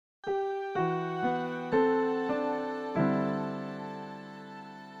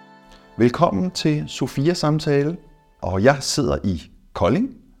Velkommen til Sophia-samtale, og jeg sidder i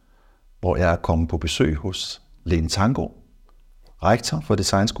Kolding, hvor jeg er kommet på besøg hos Lene Tanggaard, rektor for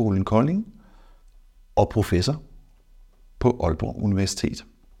Designskolen Kolding og professor på Aalborg Universitet.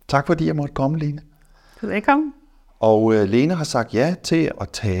 Tak fordi jeg måtte komme, Lene. Velkommen. Og Lene har sagt ja til at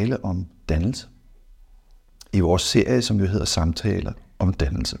tale om dannelse i vores serie, som jo hedder Samtaler om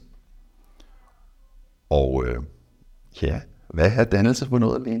dannelse. Og hvad er dannelse for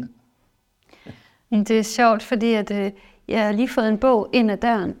noget, Lene? Det er sjovt, fordi jeg har lige fået en bog ind ad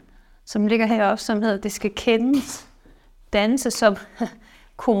døren, som ligger heroppe, som hedder Det skal kendes. Dannelse som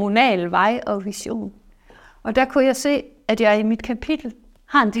kommunal vej og vision. Og der kunne jeg se, at jeg i mit kapitel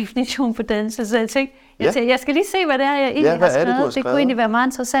har en definition på dannelse, så jeg tænkte, jeg skal lige se, hvad det er, jeg egentlig har skrevet. Det kunne egentlig være meget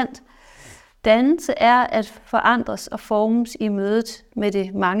interessant. Dannelse er at forandres og formes i mødet med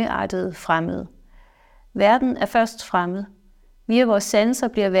det mangeartede fremmede. Verden er først fremmed. Via vores sanser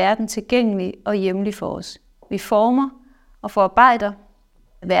bliver verden tilgængelig og hjemlig for os. Vi former og forarbejder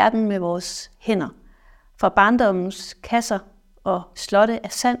verden med vores hænder. Fra barndommens kasser og slotte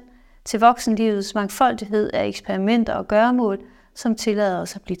af sand til voksenlivets mangfoldighed af eksperimenter og gøremål, som tillader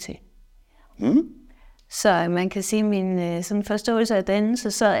os at blive til. Så man kan sige, min sådan forståelse af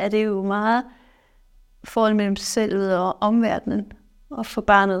dannelse, så er det jo meget forhold mellem sig selv og omverdenen, og for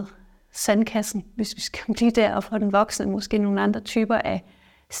barnet sandkassen, hvis vi skal blive der, og for den voksne måske nogle andre typer af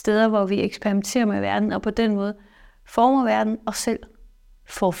steder, hvor vi eksperimenterer med verden, og på den måde former verden og selv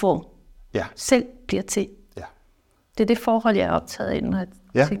får form. Ja. Selv bliver til. Ja. Det er det forhold, jeg er optaget af.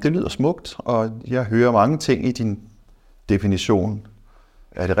 Ja, det lyder smukt, og jeg hører mange ting i din definition.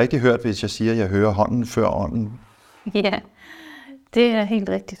 Er det rigtigt hørt, hvis jeg siger, at jeg hører hånden før ånden? Ja, det er helt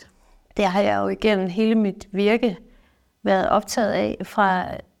rigtigt. Det har jeg jo igennem hele mit virke været optaget af, fra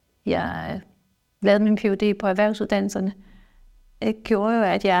jeg lavede min Ph.d. på erhvervsuddannelserne. Det gjorde jo,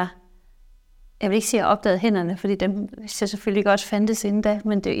 at jeg vil ikke sige, at jeg opdagede hænderne, fordi dem jeg selvfølgelig godt fandtes inden da,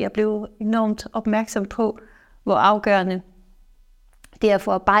 men jeg blev enormt opmærksom på, hvor afgørende det at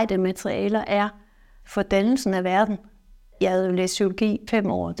forarbejde materialer er for dannelsen af verden. Jeg havde jo læst psykologi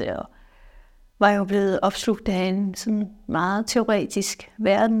 5 år der, og var jo blevet opslugt af en sådan meget teoretisk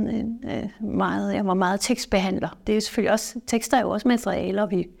verden. Jeg var meget tekstbehandler. Det er jo selvfølgelig også, tekster er jo også materialer,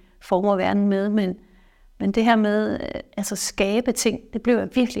 vi former verden med, men det her med altså skabe ting, det blev jeg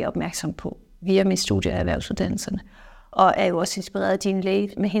virkelig opmærksom på via mit studie af erhvervsuddannelserne. Og er jo også inspireret af din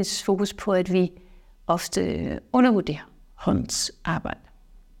læge med hendes fokus på, at vi ofte undervurderer håndens arbejde.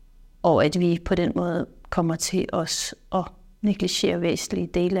 Og at vi på den måde kommer til os at negligere væsentlige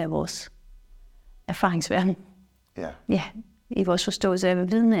dele af vores erfaringsverden. Ja, i vores forståelse af, hvad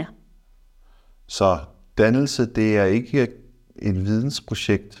viden er. Så dannelse, det er ikke et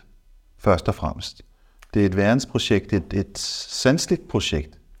vidensprojekt først og fremmest. Det er et verdensprojekt, et sanseligt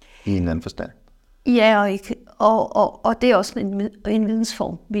projekt i en eller anden forstand. Ja, og det er også en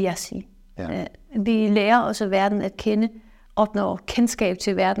vidensform, vil jeg sige. Ja. Vi lærer også verden at kende, opnår kendskab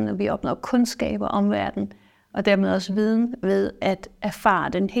til verden, og vi opnår kundskaber om verden, og dermed også viden ved at erfare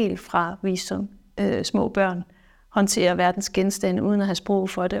den helt fra vi som små børn håndterer verdens genstande uden at have sprog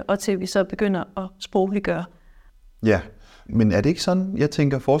for det, og til vi så begynder at sprogliggøre. Ja, men er det ikke sådan, jeg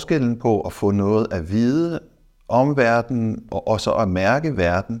tænker forskellen på at få noget at vide om verden, og også at mærke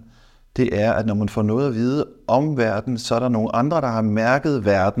verden, det er, at når man får noget at vide om verden, så er der nogle andre, der har mærket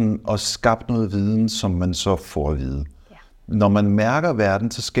verden og skabt noget viden, som man så får at vide. Ja. Når man mærker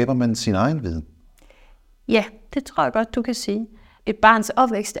verden, så skaber man sin egen viden. Ja, det tror jeg godt, du kan sige. Et barns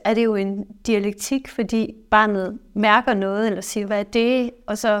opvækst er det jo en dialektik, fordi barnet mærker noget, eller siger, hvad er det?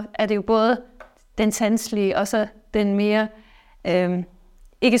 Og så er det jo både den sanselige, og så den mere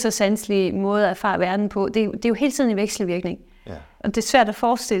ikke så sanselige måde at erfare verden på. Det er jo hele tiden en vekselvirkning. Ja. Og det er svært at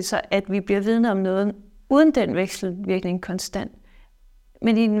forestille sig, at vi bliver vidne om noget uden den vekselvirkning konstant.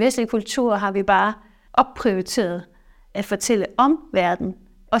 Men i den vestlige kultur har vi bare opprioriteret at fortælle om verden,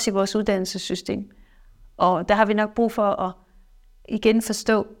 også i vores uddannelsessystem. Og der har vi nok brug for at igen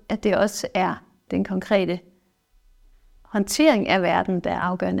forstå, at det også er den konkrete håndtering af verden, der er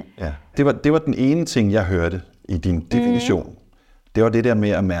afgørende. Ja. Det var den ene ting, jeg hørte i din definition. Det var det der med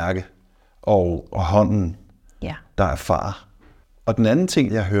at mærke og hånden, der erfarer. Og den anden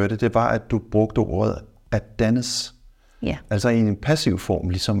ting, jeg hørte, det var, at du brugte ordet at dannes. Ja. Altså i en passiv form,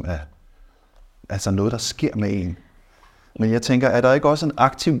 ligesom altså noget, der sker med en. Men jeg tænker, er der ikke også en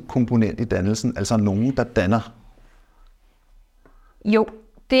aktiv komponent i dannelsen, altså nogen, der danner? Jo,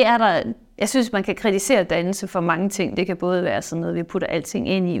 det er der. Jeg synes, man kan kritisere dannelse for mange ting. Det kan både være sådan noget, vi putter alting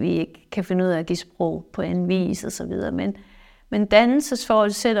ind i, vi ikke kan finde ud af at give sprog på en vis og så videre. Men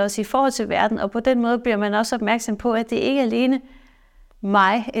dannelsesforhold sætter os i forhold til verden, og på den måde bliver man også opmærksom på, at det ikke alene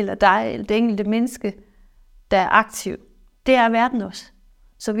mig eller dig eller det enkelte menneske, der er aktiv. Det er verden også.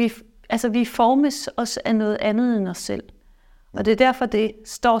 Så vi formes også af noget andet end os selv. Og det er derfor, det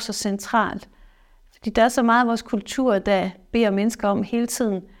står så centralt. Fordi der er så meget af vores kultur, der beder mennesker om hele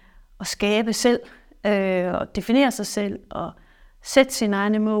tiden at skabe selv, og definere sig selv, og sætte sine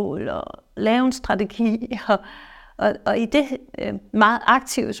egne mål, og lave en strategi. Og i det meget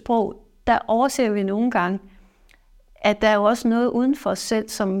aktive sprog, der overser vi nogle gange, at der er jo også noget uden for os selv,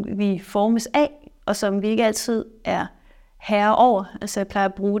 som vi formes af, og som vi ikke altid er herre over. Altså jeg plejer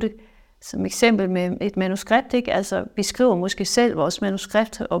at bruge det som eksempel med et manuskript, ikke? Altså vi skriver måske selv vores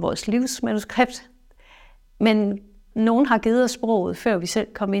manuskript og vores livsmanuskript, men nogen har givet os sproget, før vi selv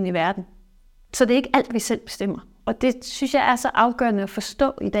kom ind i verden. Så det er ikke alt, vi selv bestemmer. Og det synes jeg er så afgørende at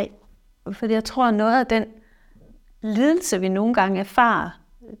forstå i dag. Fordi jeg tror, at noget af den lidelse, vi nogle gange erfarer,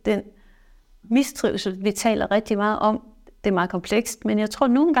 den mistrivsel, vi taler rigtig meget om, det er meget komplekst, men jeg tror,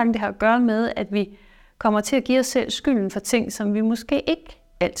 at nogle gange det har at gøre med, at vi kommer til at give os selv skylden for ting, som vi måske ikke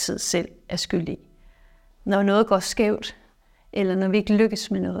altid selv er skyld i. Når noget går skævt, eller når vi ikke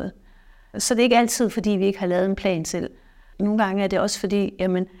lykkes med noget. Så det er ikke altid, fordi vi ikke har lavet en plan selv. Nogle gange er det også fordi,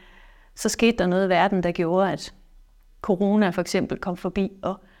 jamen, så skete der noget i verden, der gjorde, at corona for eksempel kom forbi,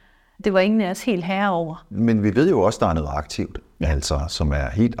 og det var ingen af os helt herre over. Men vi ved jo også, at der er noget aktivt, altså, som er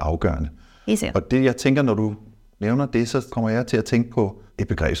helt afgørende. Og det, jeg tænker, når du nævner det, så kommer jeg til at tænke på et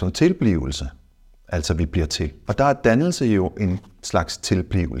begreb som tilblivelse. Altså, vi bliver til. Og der er dannelse jo en slags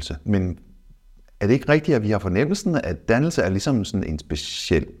tilblivelse. Men er det ikke rigtigt, at vi har fornemmelsen, at dannelse er ligesom sådan en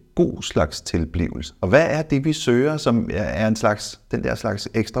speciel god slags tilblivelse? Og hvad er det, vi søger, som er den der slags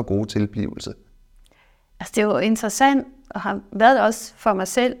ekstra gode tilblivelse? Altså, det er jo interessant, og har været også for mig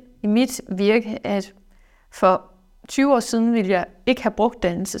selv i mit virke, at for 20 år siden ville jeg ikke have brugt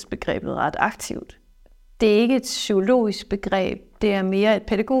dannelsesbegrebet ret aktivt. Det er ikke et psykologisk begreb, det er mere et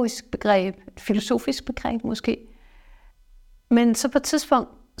pædagogisk begreb, et filosofisk begreb måske. Men så på et tidspunkt,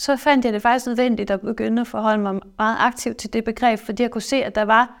 så fandt jeg det faktisk nødvendigt at begynde at forholde mig meget aktivt til det begreb, fordi jeg kunne se, at der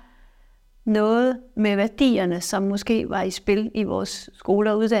var noget med værdierne, som måske var i spil i vores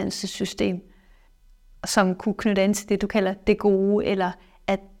skole- og uddannelsessystem, som kunne knytte an til det, du kalder det gode, eller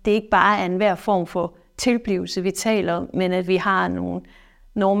at det ikke bare er enhver form for tilblivelse, vi taler om, men at vi har nogle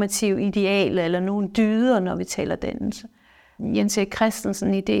normative idealer eller nogle dyder, når vi taler dannelse. Jens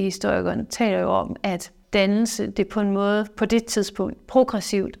Christensen, idéhistorikeren, taler jo om, at dannelse, det er på en måde på det tidspunkt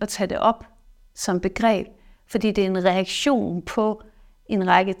progressivt at tage det op som begreb, fordi det er en reaktion på en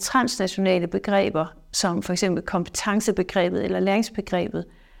række transnationale begreber, som for eksempel kompetencebegrebet eller læringsbegrebet,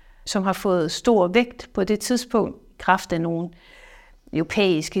 som har fået stor vægt på det tidspunkt i kraft af nogle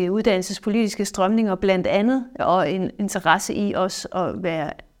europæiske uddannelsespolitiske strømninger blandt andet, og en interesse i os at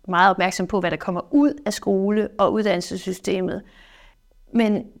være meget opmærksom på, hvad der kommer ud af skole- og uddannelsessystemet.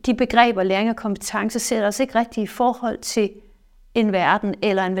 Men de begreber, læring og kompetence, sætter os ikke rigtig i forhold til en verden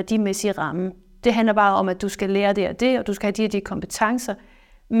eller en værdimæssig ramme. Det handler bare om, at du skal lære det og det, og du skal have de kompetencer.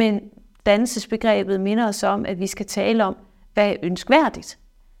 Men dannelsesbegrebet minder os om, at vi skal tale om, hvad er ønskværdigt.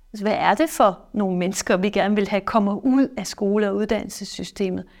 Altså, hvad er det for nogle mennesker, vi gerne vil have kommer ud af skole- og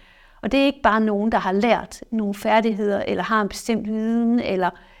uddannelsessystemet? Og det er ikke bare nogen, der har lært nogle færdigheder, eller har en bestemt viden,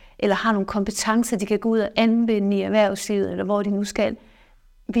 eller har nogle kompetencer, de kan gå ud og anvende i erhvervslivet, eller hvor de nu skal.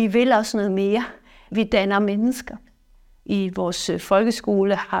 Vi vil også noget mere. Vi danner mennesker. I vores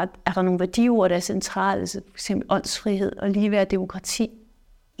folkeskole er der nogle værdiord, der er centrale, f.eks. åndsfrihed og ligeværd demokrati.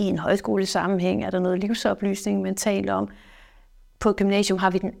 I en højskolesammenhæng er der noget livsoplysning, man taler om. På gymnasium har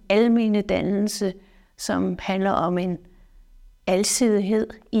vi den almene dannelse, som handler om en alsidighed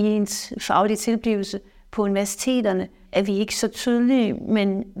i ens faglige tilblivelse. På universiteterne er vi ikke så tydelige,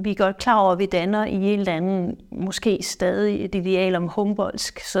 men vi er godt klar over, at vi danner i en eller anden, måske stadig et ideal om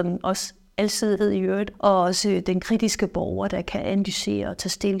Humboldtsk, sådan også alsidighed i øvrigt, og også den kritiske borger, der kan analysere og tage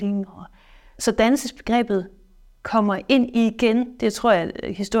stilling. Så dannelsesbegrebet kommer ind igen, det tror jeg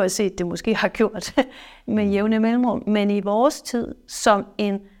historisk set, det måske har gjort med jævne mellemrum, men i vores tid som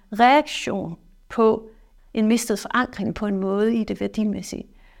en reaktion på en mistet forankring på en måde i det værdimæssige.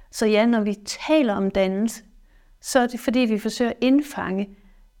 Så ja, når vi taler om dannelse, så er det fordi, vi forsøger at indfange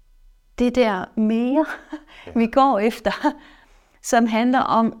det der mere, vi går efter, som handler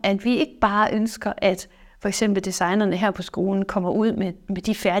om, at vi ikke bare ønsker, at for eksempel designerne her på skolen kommer ud med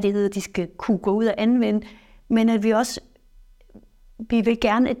de færdigheder, de skal kunne gå ud og anvende, men at vi vil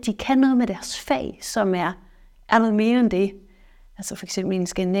gerne, at de kan noget med deres fag, som er noget mere end det. Altså for eksempel i den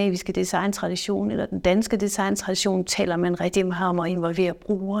skandinaviske designtradition eller den danske designtradition taler man rigtig meget om at involvere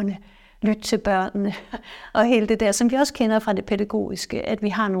brugerne, lytte til børnene og hele det der, som vi også kender fra det pædagogiske, at vi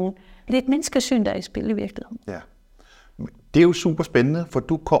har lidt menneskesyn, der er i spil i virkeligheden. Ja. Det er jo super spændende, for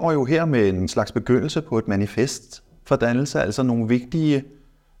du kommer jo her med en slags begyndelse på et manifest for dannelse, altså nogle vigtige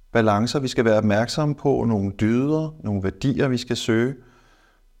balancer, vi skal være opmærksomme på, nogle dyder, nogle værdier, vi skal søge.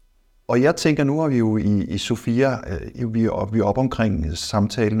 Og jeg tænker, nu er vi jo i Sophia, vi er oppe omkring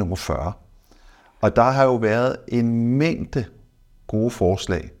samtale nummer 40. Og der har jo været en mængde gode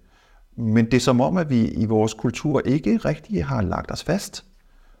forslag. Men det er som om, at vi i vores kultur ikke rigtig har lagt os fast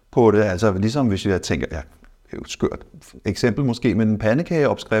på det. Altså ligesom hvis jeg tænker, ja, det er jo et skørt eksempel måske, men en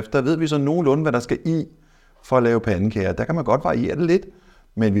pandekageopskrift, der ved vi så nogenlunde, hvad der skal i for at lave pandekager. Der kan man godt variere det lidt,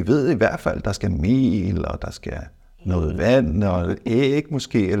 men vi ved i hvert fald, at der skal mel, og der skal noget vand, og æg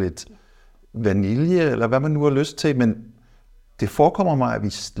måske, eller lidt vanilje, eller hvad man nu har lyst til. Men det forekommer mig, at vi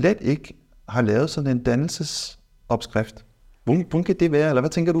slet ikke har lavet sådan en dannelsesopskrift. Hvordan kan det være? Eller hvad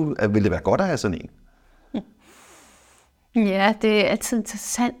tænker du? Vil det være godt at have sådan en? Ja, det er altid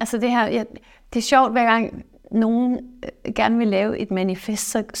interessant. Altså det er sjovt, hver gang nogen gerne vil lave et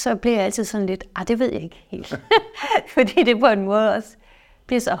manifest, så bliver jeg altid sådan lidt, det ved jeg ikke helt. Fordi det på en måde også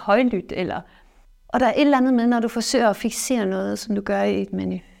bliver så højlydt. Og der er et eller andet med, når du forsøger at fiksere noget, som du gør i et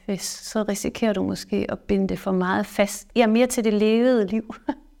manifest, så risikerer du måske at binde det for meget fast. Ja, mere til det levede liv.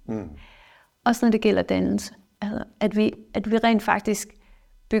 Også når det gælder dannelse. Altså, at vi rent faktisk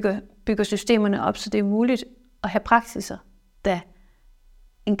bygger systemerne op, så det er muligt at have praksiser, der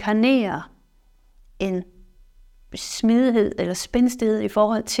inkarnerer en smidighed eller spændstighed i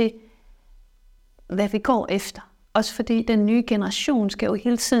forhold til, hvad vi går efter. Også fordi den nye generation skal jo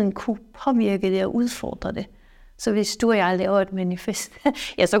hele tiden kunne påvirke det og udfordre det. Så hvis du og jeg laver et manifest,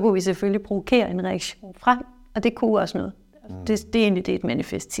 ja, så kunne vi selvfølgelig provokere en reaktion frem, og det kunne også noget. Det er egentlig det, et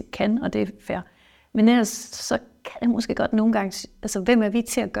manifest tit kan, og det er fair. Men ellers så kan det måske godt nogle gange, altså hvem er vi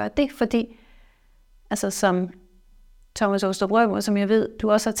til at gøre det? Fordi, altså som Thomas Åstrup, som jeg ved,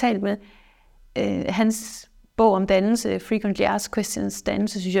 du også har talt med, hans bog om dannelse, Frequently Asked Questions,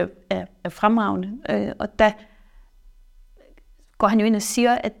 dannelse, synes jeg er fremragende. Og der går han jo ind og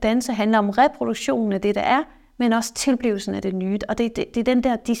siger, at dannelse handler om reproduktionen af det, der er, men også tilblivelsen af det nye. Og det er den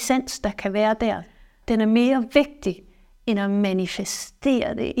der dissens, der kan være der. Den er mere vigtig, end at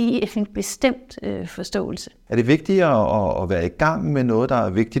manifestere det i en bestemt forståelse. Er det vigtigere at være i gang med noget, der er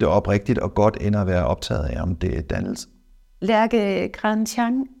vigtigt og oprigtigt og godt, end at være optaget af, om det er dannelse? Lærke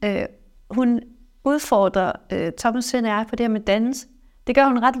Kranchang, hun udfordrer Thomas og jeg på det her med dannelse. Det gør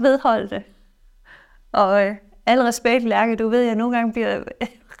hun ret vedholdende. Og al respekt, Lærke, du ved, jeg nogle gange bliver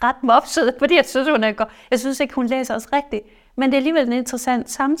ret mopset, fordi jeg synes, hun er god. Jeg synes ikke, hun læser os rigtigt. Men det er alligevel en interessant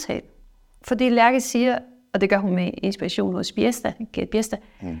samtale. Fordi Lærke siger, og det gør hun med inspiration hos Birsta,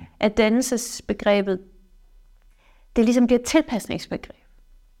 at dannelsesbegrebet, det ligesom bliver et tilpasningsbegreb.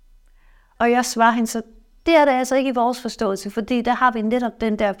 Og jeg svarer hende så, det er det altså ikke i vores forståelse, fordi der har vi netop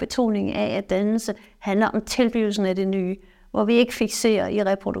den der betoning af, at dannelse handler om tilblivelsen af det nye, hvor vi ikke fikserer i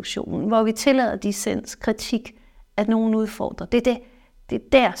reproduktionen, hvor vi tillader dissens, kritik, at nogen udfordrer. Det er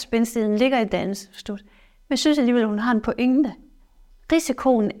der spændstigheden ligger i dannelse. Men jeg synes alligevel, hun har en pointe.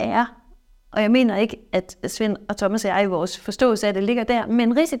 Risikoen er, og jeg mener ikke, at Svend og Thomas og jeg i vores forståelse af det ligger der,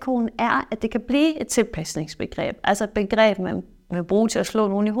 men risikoen er, at det kan blive et tilpasningsbegreb. Altså et begreb, man vil bruge til at slå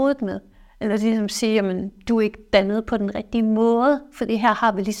nogen i hovedet med. Eller ligesom sige, at du er ikke dannet på den rigtige måde, fordi her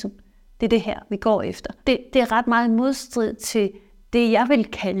har vi ligesom, det er det her, vi går efter. Det er ret meget modstrid til det, jeg vil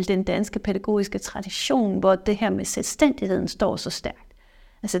kalde den danske pædagogiske tradition, hvor det her med selvstændigheden står så stærkt.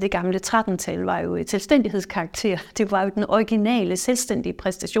 Altså det gamle 13-tal var jo et selvstændighedskarakter. Det var jo den originale selvstændige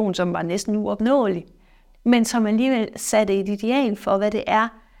præstation, som var næsten uopnåelig. Men som alligevel satte et ideal for, hvad det er,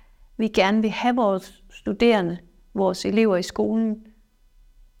 vi gerne vil have vores studerende, vores elever i skolen,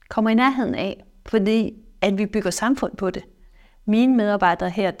 kommer i nærheden af, fordi at vi bygger samfund på det. Mine medarbejdere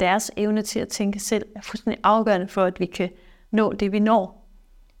her, deres evne til at tænke selv, er fuldstændig afgørende for, at vi kan nå det, vi når.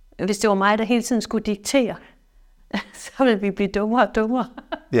 Hvis det var mig, der hele tiden skulle diktere, så ville vi blive dummere og dummere.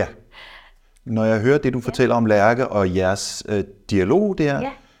 Ja. Når jeg hører det, du fortæller om Lærke og jeres dialog der,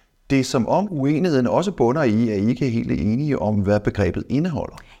 det er som om uenigheden også bunder i, at I ikke er helt enige om, hvad begrebet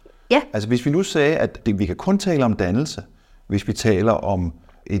indeholder. Ja. Altså hvis vi nu sagde, at vi kan kun tale om dannelse, hvis vi taler om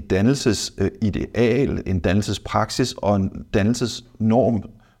et dannelsesideal, en dannelsespraksis og en dannelsesnorm,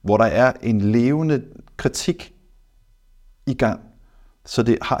 hvor der er en levende kritik i gang, så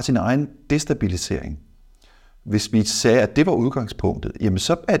det har sin egen destabilisering. Hvis vi sagde, at det var udgangspunktet, jamen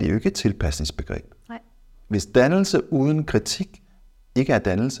så er det jo ikke et tilpasningsbegreb. Nej. Hvis dannelse uden kritik ikke er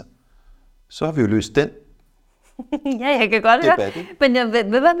dannelse, så har vi jo løst den. Ja, jeg kan godt høre. Men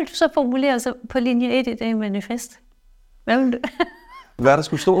hvad vil du så formulere så på linje 1 i det manifest? Hvad vil du? Hvad der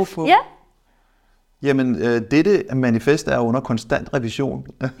skulle stå på? Ja. Jamen, dette manifest er under konstant revision.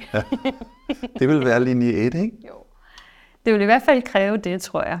 Det vil være linje 1, ikke? Jo. Det vil i hvert fald kræve det,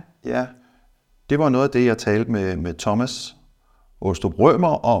 tror jeg. Ja, det var noget af det, jeg talte med Thomas Åstrup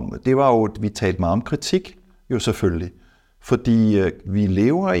Rømer om. Det var jo, vi talte meget om kritik, jo selvfølgelig. Fordi vi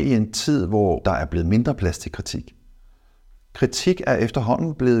lever i en tid, hvor der er blevet mindre plads til kritik. Kritik er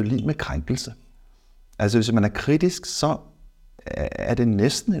efterhånden blevet lig med krænkelse. Altså hvis man er kritisk, så er det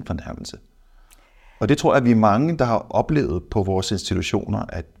næsten en fornærmelse. Og det tror jeg, at vi er mange, der har oplevet på vores institutioner,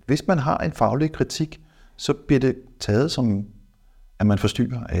 at hvis man har en faglig kritik, så bliver det taget som, at man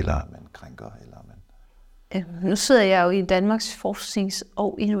forstyrrer, eller man krænker, eller man... Nu sidder jeg jo i Danmarks Forsknings-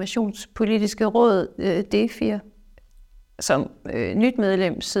 og Innovationspolitiske Råd, D4, som nyt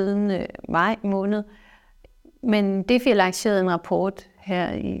medlem siden maj måned. Men D4 lancerede en rapport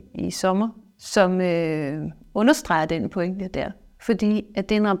her i sommer, som understreger den pointe der. Fordi at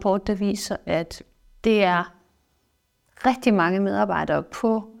det er en rapport, der viser, at det er rigtig mange medarbejdere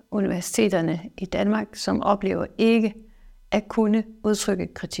på universiteterne i Danmark, som oplever ikke at kunne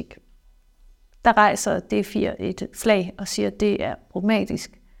udtrykke kritik. Der rejser D4 et flag og siger, at det er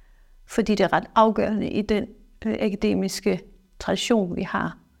problematisk, fordi det er ret afgørende i den akademiske tradition, vi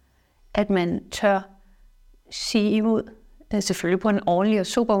har, at man tør sige imod, selvfølgelig på en ordentlig og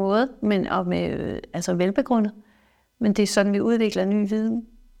super måde, men og med, altså velbegrundet. Men det er sådan, vi udvikler ny viden.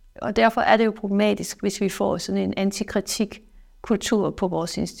 Og derfor er det jo problematisk, hvis vi får sådan en antikritik-kultur på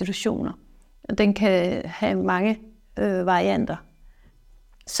vores institutioner. Og den kan have mange varianter.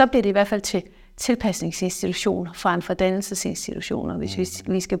 Så bliver det i hvert fald til tilpasningsinstitutioner frem for dannelsesinstitutioner, hvis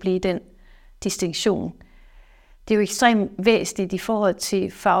vi skal blive den distinktion. Det er jo ekstremt væsentligt i forhold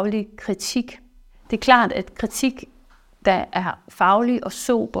til faglig kritik. Det er klart, at kritik, der er faglig og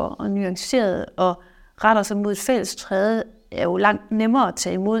sober og nuanceret og retter sig mod et fælles træde, er jo langt nemmere at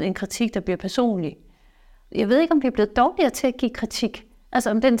tage imod en kritik, der bliver personlig. Jeg ved ikke, om det er blevet dårligere til at give kritik.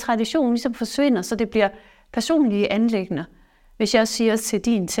 Altså om den tradition ligesom forsvinder, så det bliver personlige anliggender. Hvis jeg siger til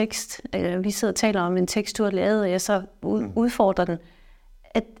din tekst, eller vi sidder og taler om en tekst, du har lavet, og jeg så udfordrer den,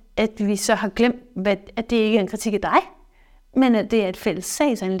 at vi så har glemt, at det ikke er en kritik af dig, men at det er et fælles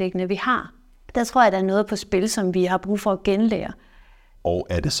sagsanliggende, vi har. Der tror jeg, der er noget på spil, som vi har brug for at genlære. Og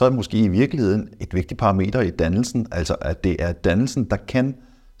er det så måske i virkeligheden et vigtigt parameter i dannelsen, altså at det er dannelsen, der kan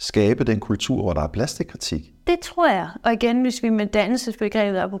skabe den kultur, hvor der er plads til kritik? Det tror jeg. Og igen, hvis vi med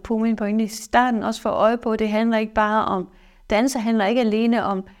dannelsesbegrebet, apropos min pointe i starten, også får øje på, det handler ikke bare om, dannelse handler ikke alene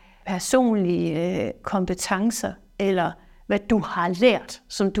om personlige kompetencer, eller hvad du har lært,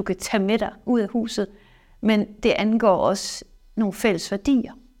 som du kan tage med dig ud af huset, men det angår også nogle fælles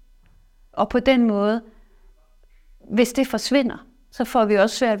værdier. Og på den måde, hvis det forsvinder, så får vi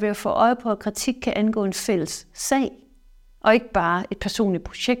også svært ved at få øje på, at kritik kan angå en fælles sag, og ikke bare et personligt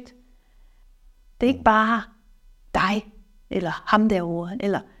projekt. Det er ikke bare dig, eller ham derovre,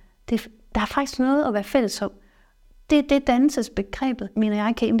 eller der er faktisk noget at være fælles om. Det er det dannelsesbegrebet, mener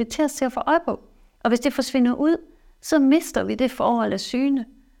jeg, kan inviteres til at få øje på. Og hvis det forsvinder ud, så mister vi det forhold af syne.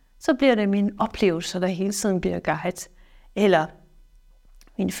 Så bliver det mine oplevelser, der hele tiden bliver guidet, eller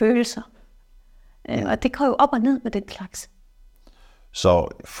mine følelser. Og det går jo op og ned med den slags. Så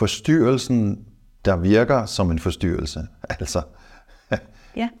forstyrrelsen, der virker som en forstyrrelse, altså,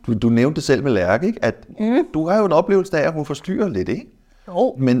 ja. du nævnte det selv med Lærke, ikke? At du har jo en oplevelse af, at hun forstyrrer lidt, ikke?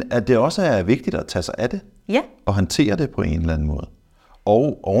 Jo. Men at det også er vigtigt at tage sig af det, ja. Og håndtere det på en eller anden måde.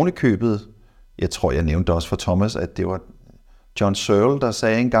 Og ovenikøbet, jeg tror, jeg nævnte også for Thomas, at det var John Searle, der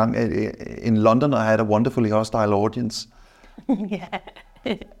sagde engang, at in London I had a wonderfully hostile audience. ja.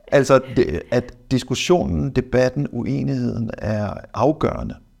 Altså, at diskussionen, debatten, uenigheden er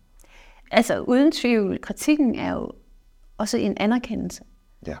afgørende. Altså, uden tvivl, kritikken er jo også en anerkendelse.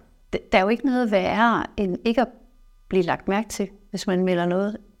 Ja. Der er jo ikke noget værre, end ikke at blive lagt mærke til, hvis man melder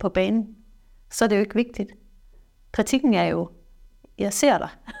noget på banen. Så er det jo ikke vigtigt. Kritikken er jo, jeg ser dig.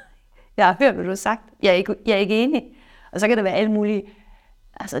 Jeg har hørt, hvad du har sagt. Jeg er ikke enig. Og så kan der være alle mulige...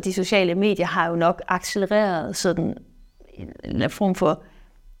 Altså, de sociale medier har jo nok accelereret sådan en form for...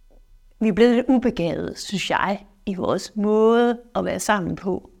 Vi er blevet lidt ubegavet, synes jeg, i vores måde at være sammen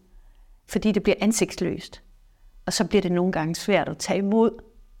på. Fordi det bliver ansigtsløst. Og så bliver det nogle gange svært at tage imod.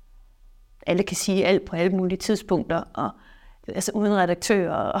 Alle kan sige alt på alle mulige tidspunkter, og altså uden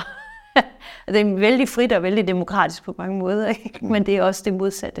redaktører. Og det er vældig frit og vældig demokratisk på mange måder, ikke? Men det er også det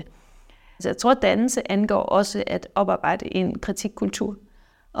modsatte. Så jeg tror, at dannelse angår også at oparbejde en kritikkultur,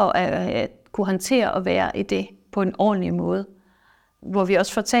 og at kunne håndtere og være i det på en ordentlig måde. Hvor vi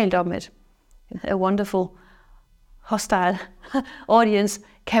også fortalt om, at a wonderful hostile audience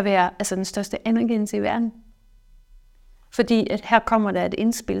kan være altså den største anerkendelse i verden. Fordi at her kommer der et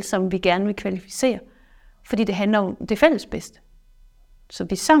indspil, som vi gerne vil kvalificere. Fordi det handler om det fælles bedste. Så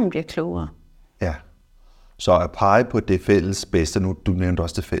vi sammen bliver klogere. Ja. Så at pege på det fælles bedste, nu du nævnte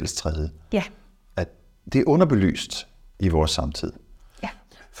også det fælles tredje, Ja. at det er underbelyst i vores samtid. Ja.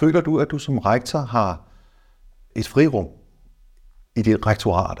 Føler du, at du som rektor har et frirum i dit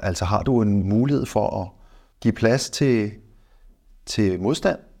rektorat? Altså har du en mulighed for at give plads til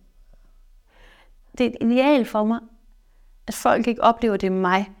modstand? Det er et ideal for mig, at folk ikke oplever det med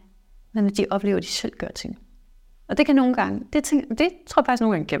mig, men at de oplever, at de selv gør ting. Og det kan nogle gange, det tror jeg faktisk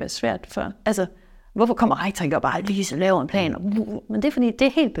nogle gange kan være svært for. Altså, hvorfor kommer rektor ikke og bare lige så laver en plan? Men det er fordi, det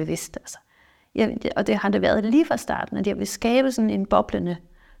er helt bevidst. Altså. Og det har det været lige fra starten, at jeg vil skabe sådan en boblende,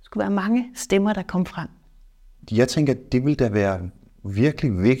 skulle være mange stemmer, der kom frem. Jeg tænker, at det vil da være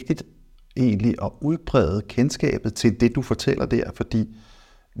virkelig vigtigt egentlig at udbrede kendskabet til det, du fortæller der, fordi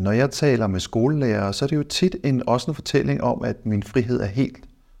når jeg taler med skolelærere, så er det jo tit også en fortælling om, at min frihed er helt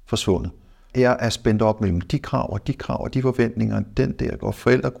forsvundet. Jeg er spændt op mellem de krav og de forventninger, den der og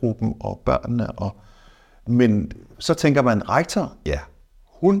forældregruppen og børnene. Men så tænker man, rektor, ja,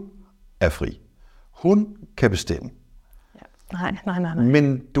 hun er fri. Hun kan bestemme. Ja. Nej.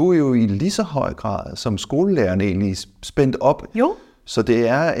 Men du er jo i lige så høj grad som skolelæreren egentlig spændt op. Jo. Så det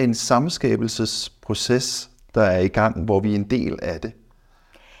er en samskabelsesproces, der er i gang, hvor vi er en del af det.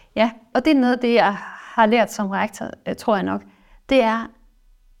 Ja, og det er noget af det, jeg har lært som rektor, tror jeg nok. Det er,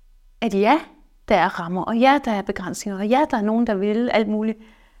 at ja, der er rammer, og ja, der er begrænsninger, og ja, der er nogen, der vil alt muligt.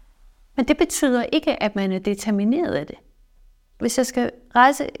 Men det betyder ikke, at man er determineret af det. Hvis jeg skal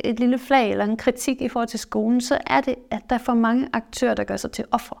rejse et lille flag eller en kritik i forhold til skolen, så er det, at der er for mange aktører, der gør sig til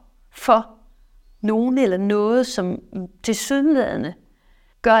offer for nogen eller noget, som tilsyneladende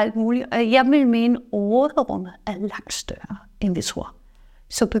gør alt muligt. Og jeg vil mene, at råderummet er langt større, end vi tror.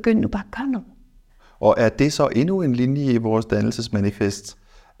 Så begynd nu bare at gøre noget. Og er det så endnu en linje i vores dannelsesmanifest?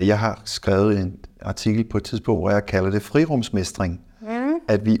 Jeg har skrevet en artikel på et tidspunkt, hvor jeg kalder det frirumsmestring.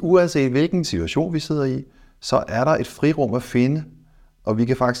 At vi uanset hvilken situation vi sidder i, så er der et frirum at finde, og vi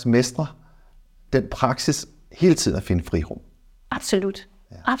kan faktisk mestre den praksis hele tiden at finde frirum. Absolut.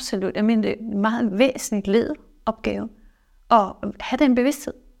 Ja. Absolut. Jeg mener, det er en meget væsentlig lederopgave at have den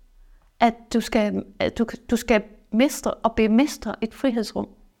bevidsthed, at du skal mestre og bemestre et frihedsrum.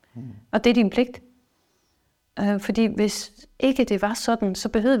 Og det er din pligt. Fordi hvis ikke det var sådan, så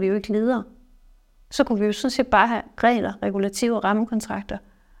behøvede vi jo ikke ledere. Så kunne vi jo sådan set bare have regler, regulativer, rammekontrakter,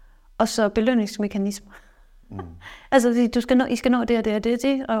 og så belønningsmekanismer. Altså, I skal nå det og det og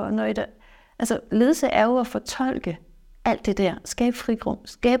det, og når altså, ledelse er jo at fortolke alt det der, skabe frirum,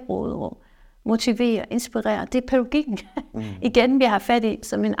 skabe råderum, motivere, inspirere. Det er pædagogikken. Igen, vi har fat i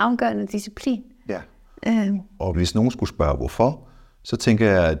som en afgørende disciplin. Ja. Og hvis nogen skulle spørge, hvorfor, så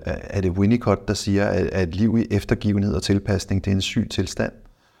tænker jeg, at det er Winnicott, der siger, at liv i eftergivenhed og tilpasning, det er en syg tilstand.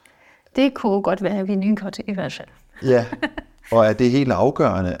 Det kunne godt være Winnicott i hvert fald. Ja, og at det er helt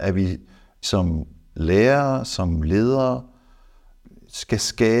afgørende, at vi som lærere, som ledere, skal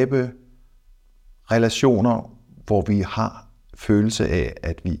skabe relationer, hvor vi har følelse af,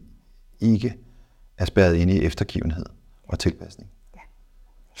 at vi ikke er spærret inde i eftergivenhed og tilpasning. Ja,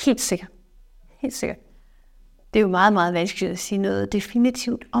 helt sikkert. Helt sikkert. Det er jo meget, meget vanskeligt at sige noget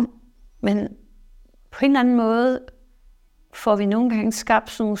definitivt om, men på en eller anden måde får vi nogle gange skabt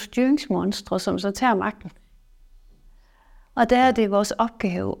sådan nogle styringsmonstre, som så tager magten. Og der er det vores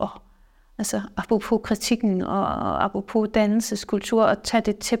opgave, altså apropos kritikken og apropos dannelseskultur, at tage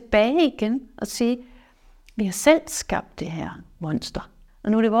det tilbage igen og sige, vi har selv skabt det her monster.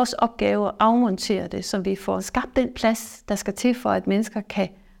 Og nu er det vores opgave at afmontere det, så vi får skabt den plads, der skal til for, at mennesker kan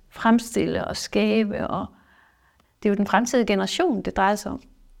fremstille og skabe. Og det er jo den fremtidige generation, det drejer sig om.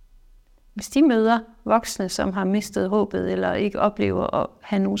 Hvis de møder voksne, som har mistet håbet eller ikke oplever at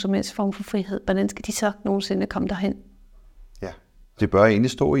have nogen som helst form for frihed, hvordan skal de så nogensinde komme derhen? Ja, det bør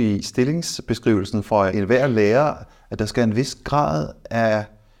egentlig stå i stillingsbeskrivelsen for enhver lærer, at der skal en vis grad af,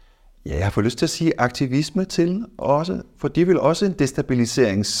 ja, jeg har fået lyst til at sige aktivisme til også, for det vil også en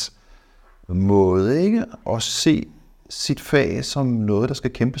destabiliseringsmåde, ikke? At se sit fag som noget, der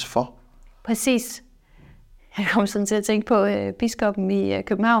skal kæmpes for. Præcis. Jeg kom sådan til at tænke på biskoppen i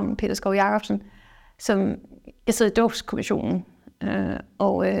København, Peter Skov-Jacobsen, som jeg sidder i dåbskommissionen,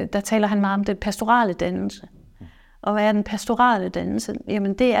 og der taler han meget om den pastorale dannelse. Og hvad er den pastorale dannelse?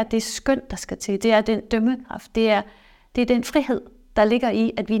 Jamen det er det skøn, der skal til. Det er den dømmekraft. Det er den frihed, der ligger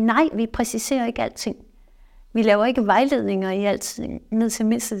i, at vi præciserer ikke alting. Vi laver ikke vejledninger i alting ned til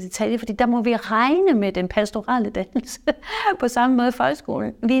mindste detalje, fordi der må vi regne med den pastorale dannelse på samme måde i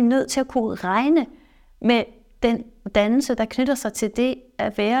folkeskolen. Vi er nødt til at kunne regne med den dannelse, der knytter sig til det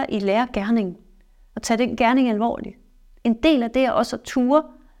at være i lærergerningen, og tage den gerning alvorligt. En del af det er også at ture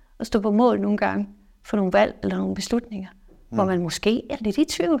og stå på mål nogle gange for nogle valg eller nogle beslutninger, hvor man måske er lidt i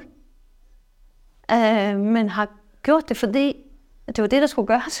tvivl. men har gjort det, fordi det var det, der skulle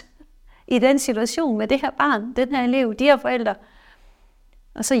gøres i den situation med det her barn, den her elev, de her forældre.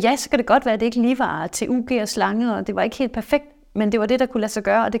 Og så kan det godt være, at det ikke lige var til UG og slange, og det var ikke helt perfekt, men det var det, der kunne lade sig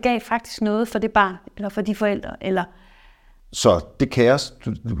gøre, og det gav faktisk noget for det barn, eller for de forældre. Eller... Så det kaos,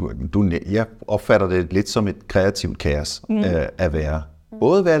 jeg opfatter det lidt som et kreativt kaos at være.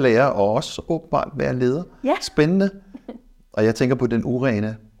 Både være lærer og også åbenbart være leder. Ja. Spændende. Og jeg tænker på den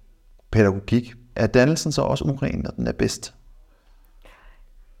urene pædagogik. Er dannelsen så også uren, når den er bedst?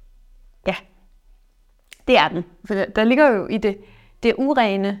 Ja, det er den. For der ligger jo i det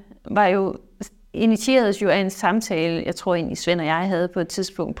urene, var jo initieredes jo af en samtale, jeg tror egentlig Svend og jeg havde på et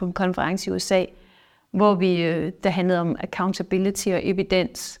tidspunkt på en konference i USA, hvor der handlede om accountability og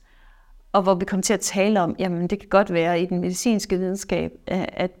evidens, og hvor vi kom til at tale om, jamen det kan godt være i den medicinske videnskab,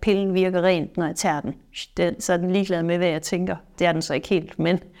 at pillen virker rent, når jeg tager den. Så er den ligeglad med, hvad jeg tænker. Det er den så ikke helt,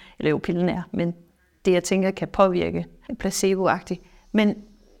 eller jo pillen er, men det jeg tænker kan påvirke placeboagtigt.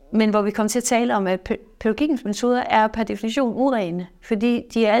 Men hvor vi kom til at tale om, at pædagogikkens metoder er per definition urene, fordi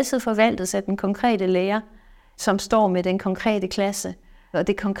de er altid forvaltet af den konkrete lærer, som står med den konkrete klasse, og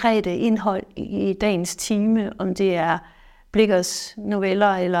det konkrete indhold i dagens time, om det er Blichers noveller,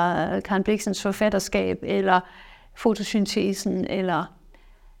 eller Karen Blixens forfatterskab, eller fotosyntesen, eller...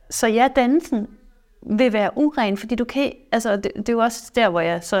 Så ja, dannelsen vil være uren, fordi du kan... Altså, det er jo også der, hvor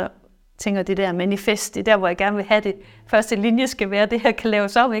jeg så tænker, det der manifest, det er der, hvor jeg gerne vil have det første linje skal være, det her kan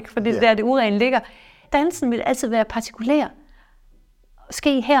laves op, ikke? Fordi det der, det urene ligger. Dannelsen vil altid være partikulær,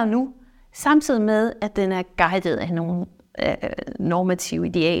 ske her og nu, samtidig med, at den er guidet af nogle normative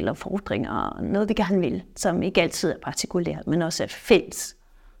idealer, fordringer og noget, vi gerne vil, som ikke altid er partikulært, men også er fælles.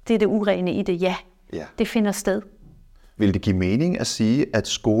 Det er det urene i det, ja. Det finder sted. Vil det give mening at sige, at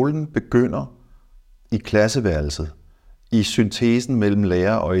skolen begynder i klasseværelset, i syntesen mellem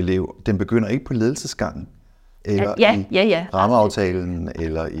lærer og elev? Den begynder ikke på ledelsesgangen? Eller i rammeaftalen?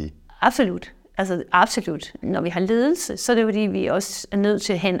 Eller i... Absolut. Altså absolut. Når vi har ledelse, så er det fordi, vi også er nødt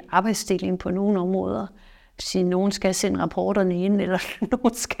til at have en arbejdsdeling på nogle områder. Sige, nogen skal sende rapporterne ind, eller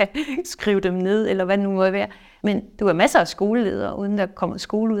nogen skal skrive dem ned, eller hvad det nu må være. Men du har masser af skoleledere, uden der kommer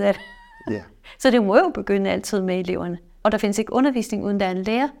skole ud af det. Yeah. Så det må jo begynde altid med eleverne. Og der findes ikke undervisning, uden der er en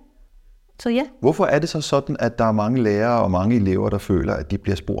lærer. Så ja. Hvorfor er det så sådan, at der er mange lærere og mange elever, der føler, at de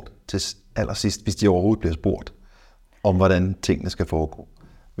bliver spurgt til allersidst, hvis de overhovedet bliver spurgt, om hvordan tingene skal foregå?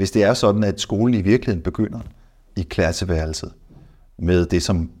 Hvis det er sådan, at skolen i virkeligheden begynder i klasseværelset med det,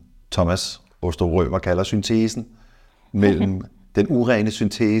 som Thomas Åstrup Rømer kalder syntesen, mellem den urene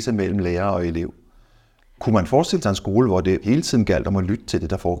syntese mellem lærer og elev. Kunne man forestille sig en skole, hvor det hele tiden galt om at lytte til det,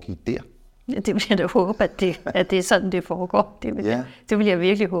 der foregik der? Ja, det vil jeg da håbe, at det er sådan, det foregår. Det vil jeg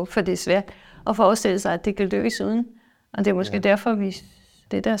virkelig håbe, for det er svært at forestille sig, at det kan lykkes uden. Og det er måske derfor,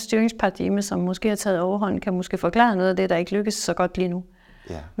 det der styringsparadigme, som måske har taget overhånd, kan måske forklare noget af det, der ikke lykkes så godt lige nu.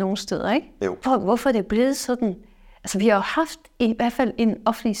 Nogle steder, ikke? Hvorfor er det blevet sådan? Altså, vi har jo haft, i hvert fald i den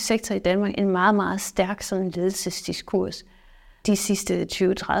offentlige sektor i Danmark, en meget, meget stærk sådan ledelsesdiskurs de sidste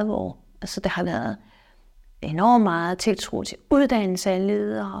 20-30 år. Altså, der har været enormt meget tiltro til uddannelse af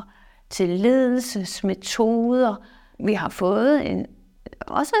ledere, til ledelsesmetoder. Vi har fået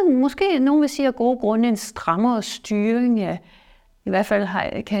også måske nogen vil sige af gode grunde en strammere styring. Ja, i hvert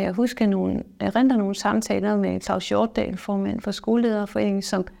fald kan jeg huske nogle samtaler med Claus Hjortdal, formand for Skolelederforeningen,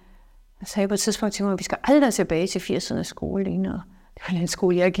 som sagde på et tidspunkt til mig, at vi skal aldrig tilbage til 80'ernes skole længere. Det var den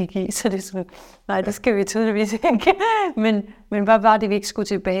skole, jeg gik i, så det er sådan, nej, det skal vi tydeligvis ikke. Men hvad var det, vi ikke skulle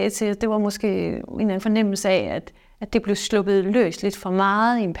tilbage til? Det var måske en eller anden fornemmelse af, at det blev sluppet løs lidt for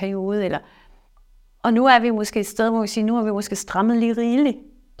meget i en periode. Og nu er vi måske et sted, hvor vi siger, nu har vi måske strammet lige rigeligt.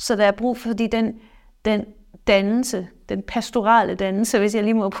 Så der er brug for, fordi den dannelse, den pastorale dannelse, hvis jeg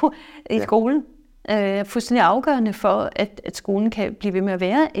lige må bruge i skolen, er fuldstændig afgørende for, at skolen kan blive ved med at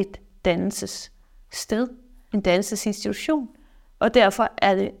være et dannelsessted, en dannelsesinstitution. Og derfor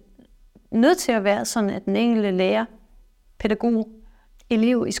er det nødt til at være sådan, at den enkelte lærer, pædagog,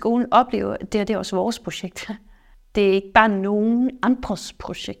 elev i skolen oplever, at det er også vores projekt. Det er ikke bare nogen andres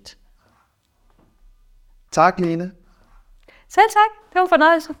projekt. Tak, Lene. Selv tak. Det var en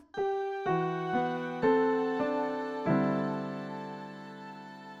fornøjelse.